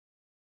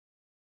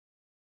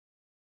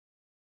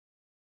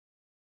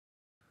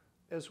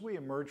As we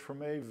emerge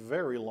from a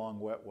very long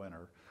wet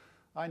winter,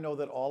 I know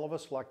that all of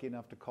us lucky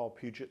enough to call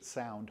Puget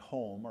Sound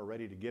home are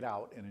ready to get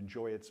out and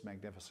enjoy its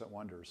magnificent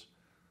wonders.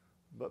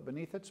 But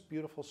beneath its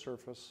beautiful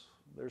surface,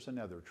 there's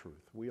another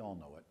truth. We all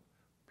know it.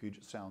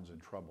 Puget Sound's in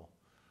trouble.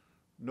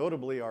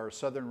 Notably, our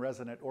southern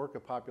resident orca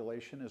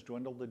population has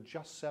dwindled to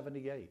just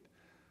 78.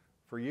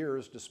 For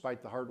years,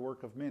 despite the hard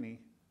work of many,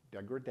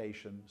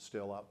 degradation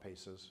still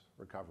outpaces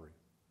recovery.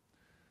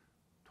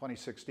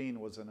 2016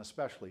 was an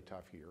especially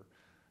tough year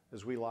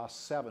as we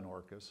lost 7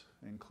 orcas,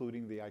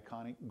 including the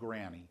iconic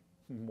Granny,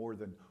 more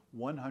than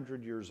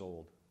 100 years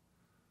old.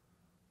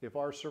 If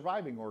our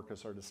surviving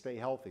orcas are to stay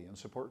healthy and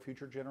support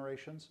future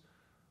generations,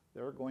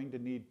 they're going to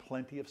need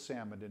plenty of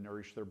salmon to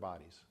nourish their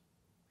bodies.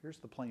 Here's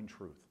the plain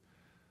truth.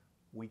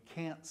 We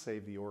can't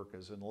save the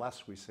orcas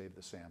unless we save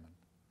the salmon.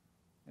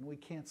 And we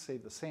can't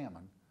save the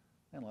salmon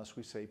unless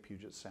we save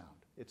Puget Sound.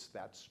 It's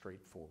that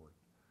straightforward.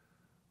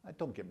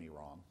 Don't get me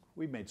wrong,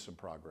 we've made some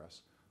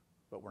progress,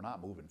 but we're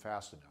not moving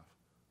fast enough.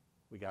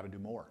 We got to do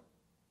more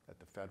at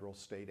the federal,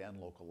 state,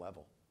 and local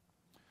level.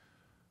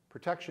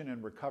 Protection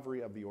and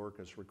recovery of the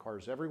orcas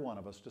requires every one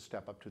of us to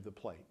step up to the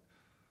plate.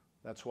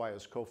 That's why,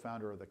 as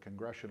co-founder of the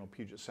Congressional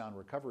Puget Sound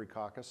Recovery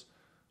Caucus,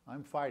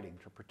 I'm fighting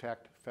to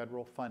protect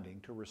federal funding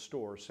to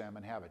restore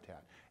salmon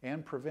habitat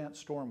and prevent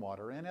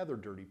stormwater and other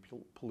dirty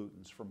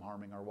pollutants from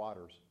harming our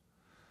waters.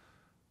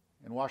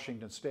 In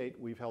Washington State,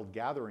 we've held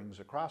gatherings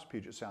across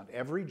Puget Sound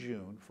every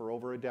June for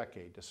over a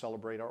decade to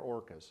celebrate our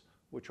orcas,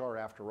 which are,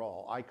 after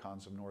all,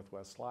 icons of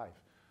Northwest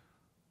life.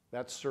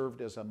 That's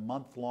served as a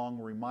month-long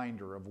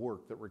reminder of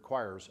work that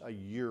requires a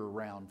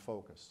year-round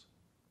focus.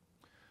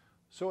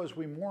 So as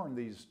we mourn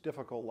these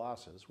difficult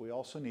losses, we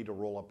also need to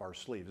roll up our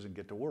sleeves and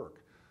get to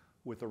work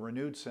with a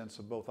renewed sense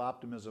of both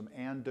optimism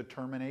and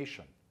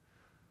determination.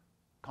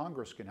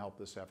 Congress can help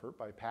this effort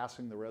by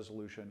passing the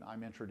resolution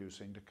I'm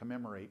introducing to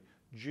commemorate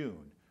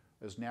June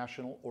as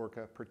National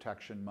Orca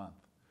Protection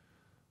Month.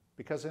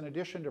 Because in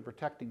addition to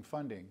protecting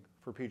funding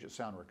for Puget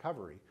Sound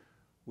recovery,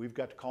 we've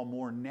got to call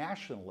more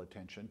national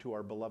attention to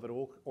our beloved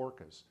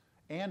orcas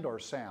and our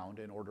sound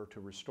in order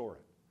to restore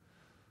it.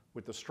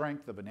 With the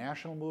strength of a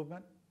national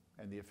movement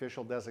and the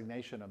official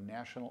designation of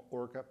National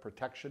Orca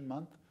Protection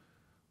Month,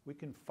 we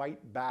can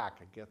fight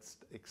back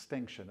against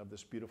extinction of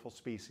this beautiful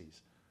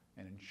species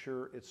and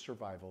ensure its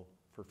survival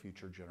for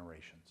future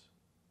generations.